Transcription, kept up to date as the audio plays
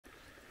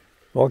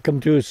Welcome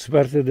to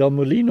Suerte del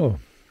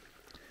Molino.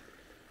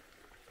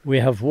 We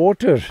have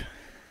water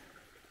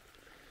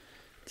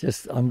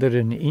just under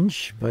an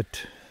inch,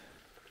 but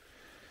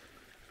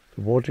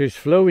the water is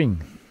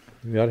flowing.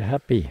 We are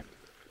happy.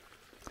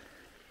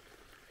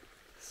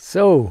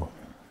 So,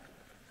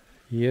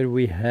 here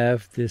we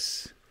have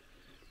this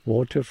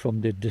water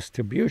from the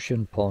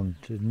distribution pond,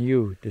 the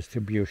new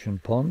distribution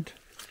pond.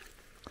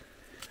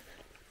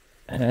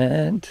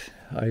 And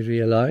I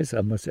realize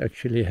I must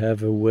actually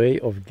have a way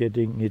of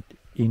getting it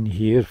in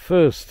here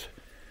first,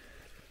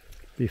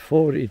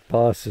 before it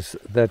passes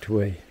that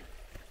way.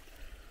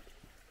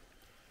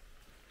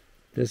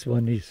 This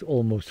one is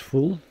almost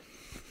full.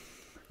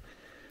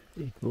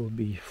 It will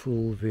be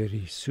full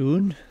very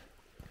soon.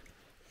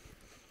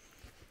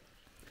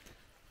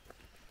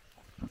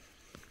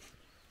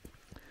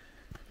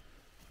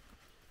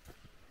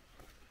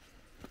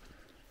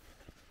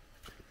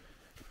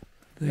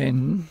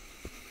 Then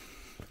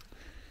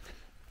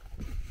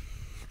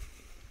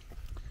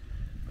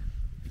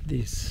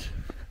these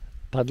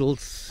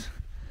puddles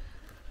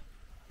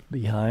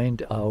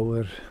behind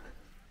our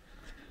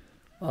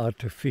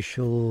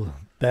artificial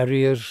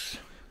barriers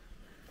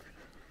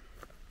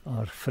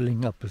are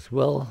filling up as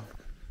well.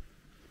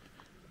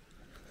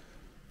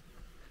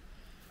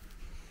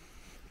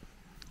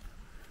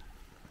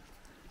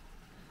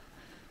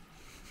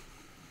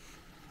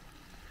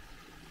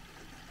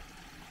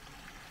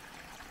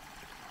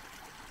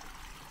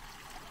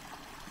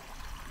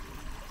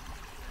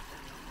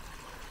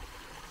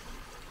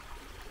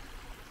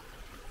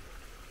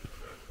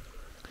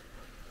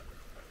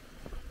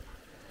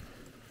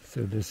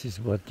 So this is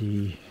what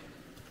the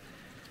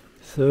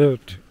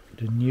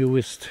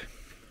newest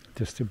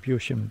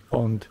distribution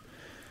pond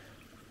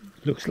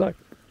looks like.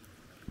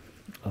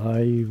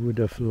 I would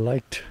have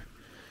liked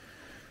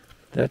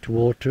that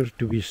water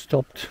to be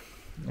stopped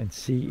and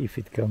see if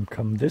it can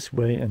come this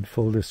way and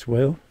fill the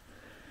swale.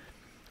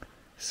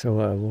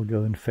 So I will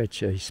go and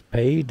fetch a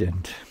spade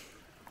and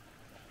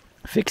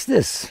fix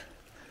this.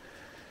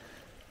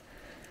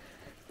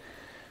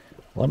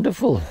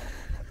 Wonderful.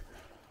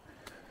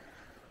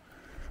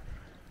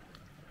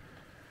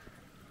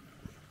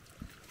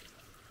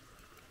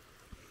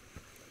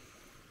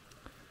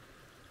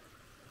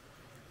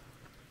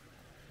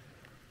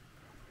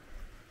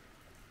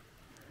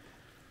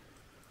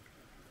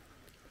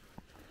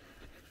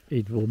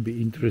 It will be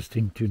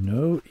interesting to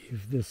know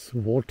if this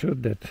water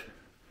that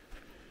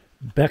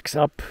backs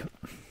up,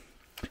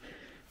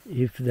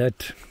 if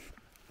that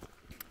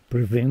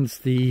prevents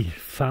the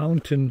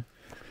fountain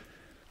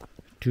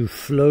to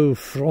flow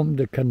from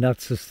the canal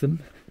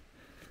system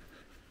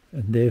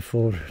and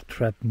therefore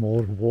trap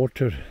more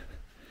water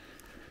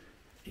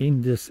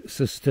in this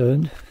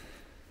cistern.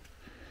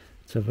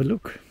 Let's have a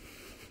look.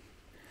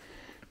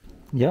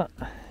 Yeah,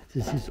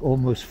 this is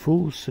almost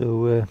full,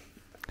 so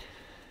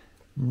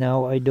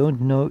now I don't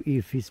know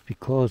if it's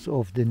because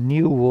of the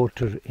new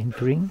water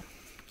entering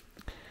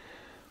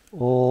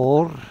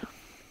or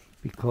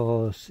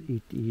because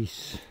it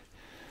is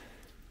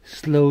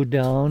slowed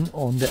down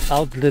on the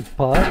outlet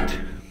part.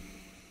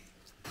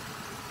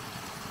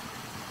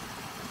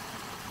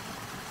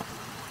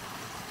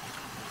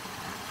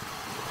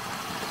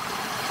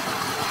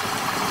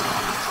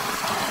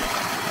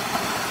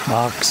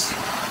 Marks.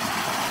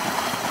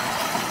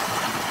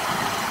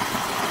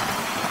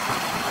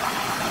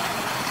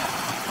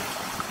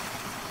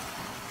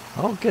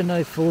 How can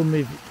I film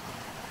if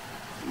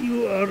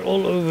you are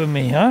all over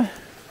me, huh?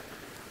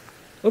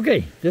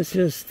 Okay, this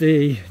is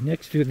the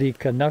next to the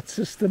canal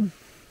system.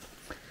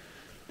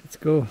 Let's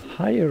go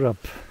higher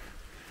up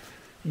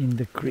in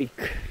the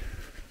creek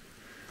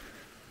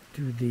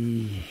to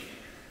the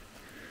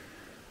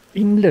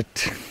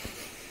inlet.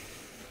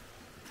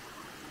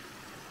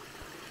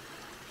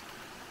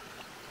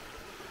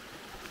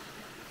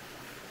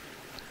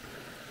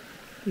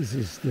 This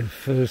is the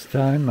first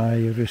time I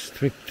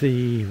restrict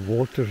the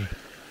water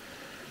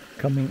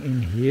coming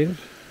in here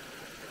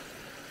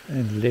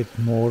and let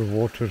more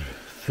water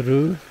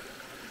through.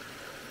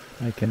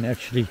 I can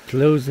actually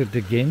close it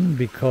again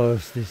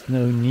because there's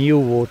no new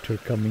water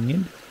coming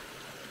in.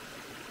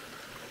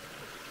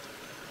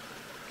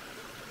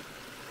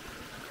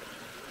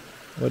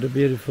 What a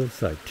beautiful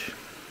sight.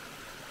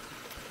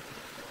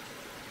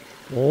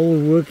 All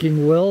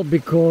working well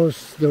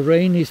because the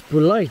rain is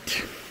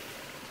polite.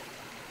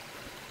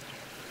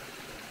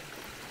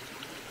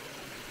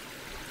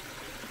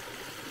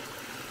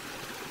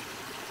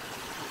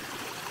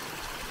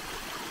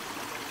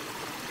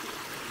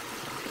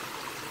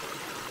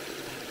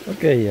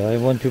 Okay, I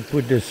want to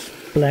put this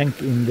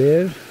plank in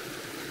there,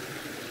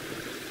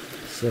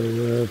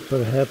 so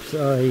perhaps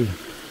I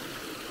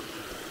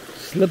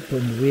slip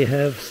and we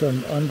have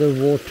some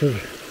underwater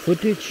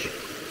footage.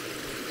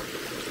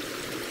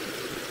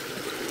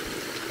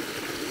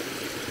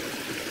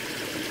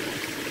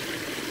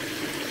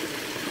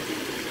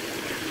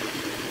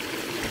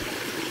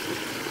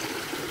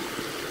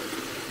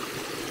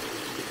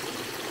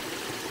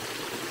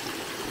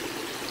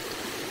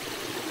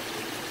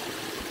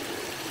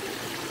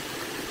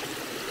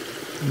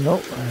 No,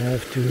 I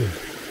have to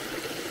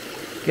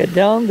get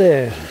down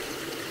there.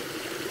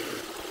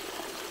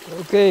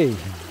 Okay,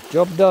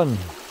 job done.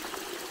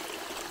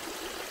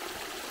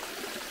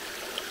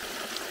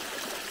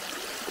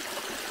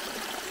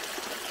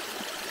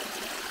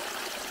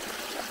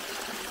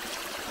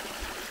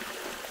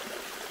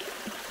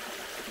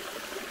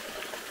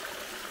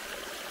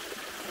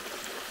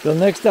 Till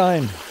next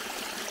time,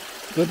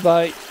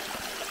 goodbye.